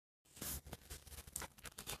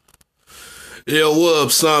Yeah, what up,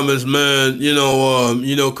 Simus, man?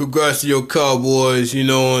 Congrats to your Cowboys,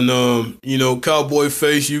 and Cowboy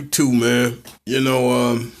face, you too, man.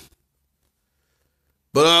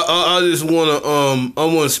 But I just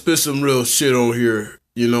wanna spit some real shit on here,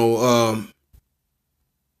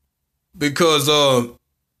 because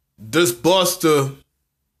this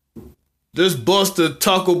Buster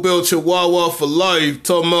Taco Bell Chihuahua for life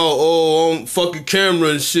talking about, on fucking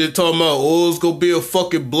camera and shit, talking about, it's gonna be a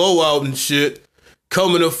fucking blowout and shit.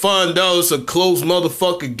 Coming to find out it's a close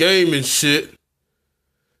motherfucking game and shit.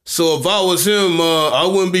 So if I was him, I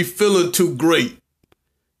wouldn't be feeling too great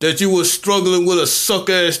that you was struggling with a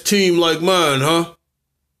suck-ass team like mine, huh?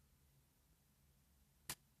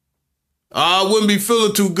 I wouldn't be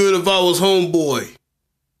feeling too good if I was homeboy.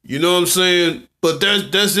 You know what I'm saying? But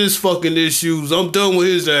that's his fucking issues. I'm done with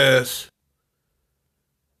his ass.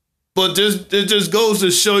 But it just goes to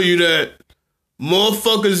show you that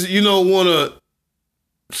motherfuckers, wanna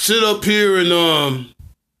sit up here and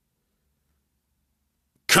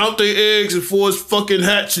count their eggs before it's fucking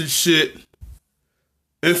hatch and shit.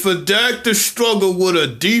 And for Dak to struggle with a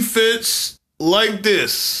defense like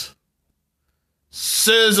this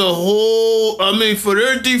says for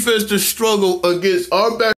their defense to struggle against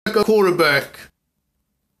our backup quarterback,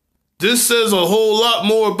 this says a whole lot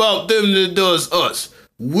more about them than it does us.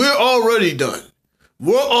 We're already done.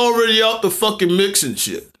 We're already out the fucking mix and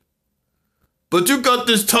shit. But you got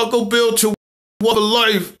this Taco Bell Chihuahua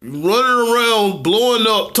life running around, blowing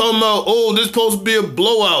up, talking about, this supposed to be a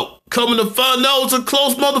blowout. Coming to find out it's a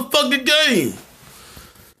close motherfucking game.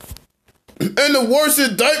 And the worst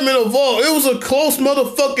indictment of all, it was a close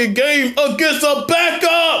motherfucking game against a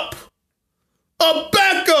backup. A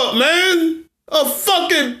backup, man. A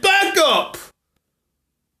fucking backup.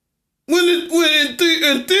 When in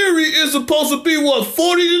theory it's supposed to be,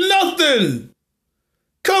 40-0.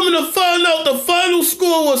 Coming to find out the final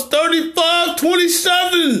score was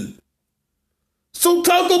 35-27. So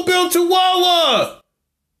Taco Bell Chihuahua,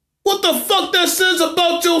 what the fuck that says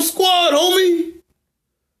about your squad, homie?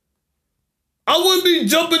 I wouldn't be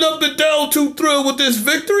jumping up and down too thrilled with this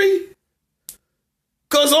victory.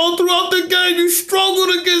 Cause all throughout the game you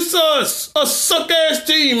struggled against us. A suck-ass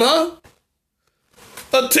team, huh?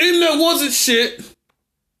 A team that wasn't shit.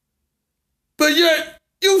 But yet,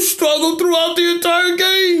 you struggled throughout the entire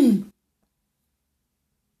game.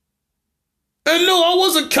 And no, I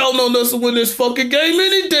wasn't counting on us to win this fucking game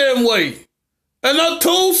any damn way. And I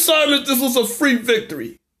told Simon this was a free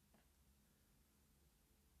victory.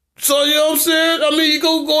 So, you know what I'm saying? I mean, you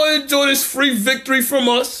go ahead and enjoy this free victory from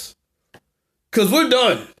us. Because we're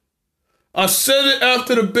done. I said it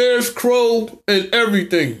after the Bears crow and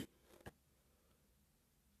everything.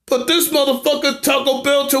 But this motherfucker Taco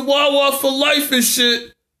Bell Chihuahua for life and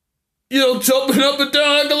shit, jumping up and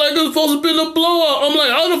down acting like it's supposed to be a blowout. I'm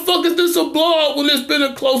like, how the fuck is this a blowout when it's been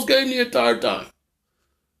a close game the entire time?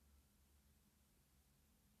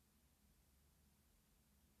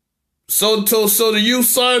 So to you,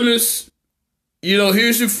 Simus,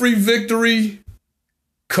 here's your free victory.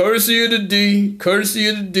 Courtesy of the D, courtesy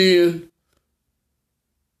of the Den.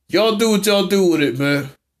 Y'all do what y'all do with it,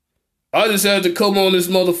 man. I just had to come on this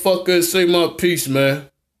motherfucker and say my piece, man.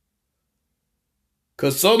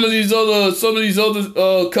 Cause some of these other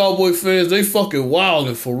Cowboy fans, they fucking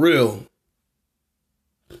wildin' for real.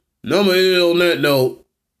 Number 8 on that note.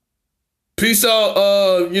 Peace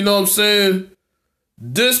out, you know what I'm saying?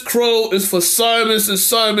 This crow is for Simus and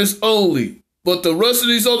Simus only. But the rest of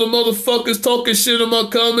these other motherfuckers talking shit in my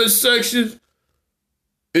comment section,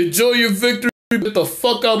 enjoy your victory, get the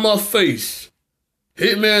fuck out my face.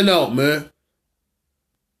 Hitman out, man.